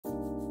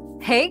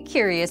Hey,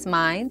 curious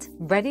mind,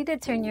 ready to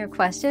turn your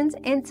questions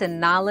into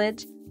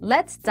knowledge?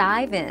 Let's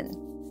dive in.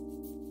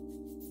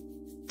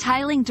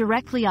 Tiling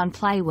directly on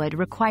plywood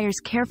requires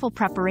careful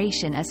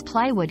preparation as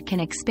plywood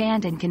can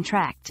expand and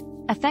contract,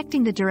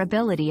 affecting the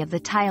durability of the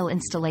tile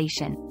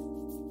installation.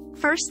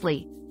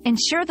 Firstly,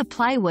 ensure the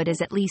plywood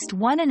is at least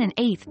 1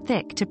 1/8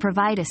 thick to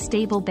provide a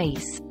stable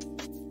base.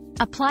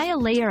 Apply a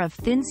layer of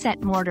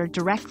thin-set mortar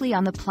directly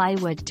on the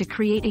plywood to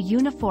create a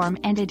uniform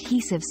and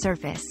adhesive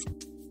surface.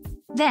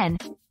 Then,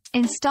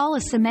 install a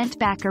cement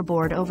backer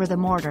board over the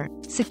mortar,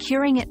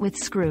 securing it with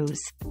screws.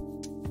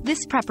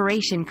 This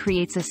preparation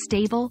creates a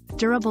stable,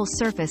 durable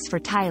surface for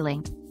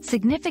tiling,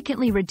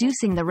 significantly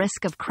reducing the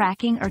risk of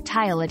cracking or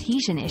tile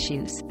adhesion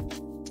issues.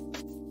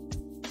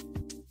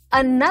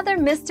 Another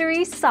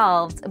mystery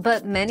solved,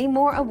 but many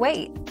more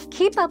await.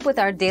 Keep up with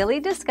our daily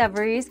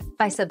discoveries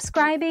by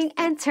subscribing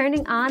and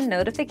turning on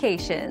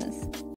notifications.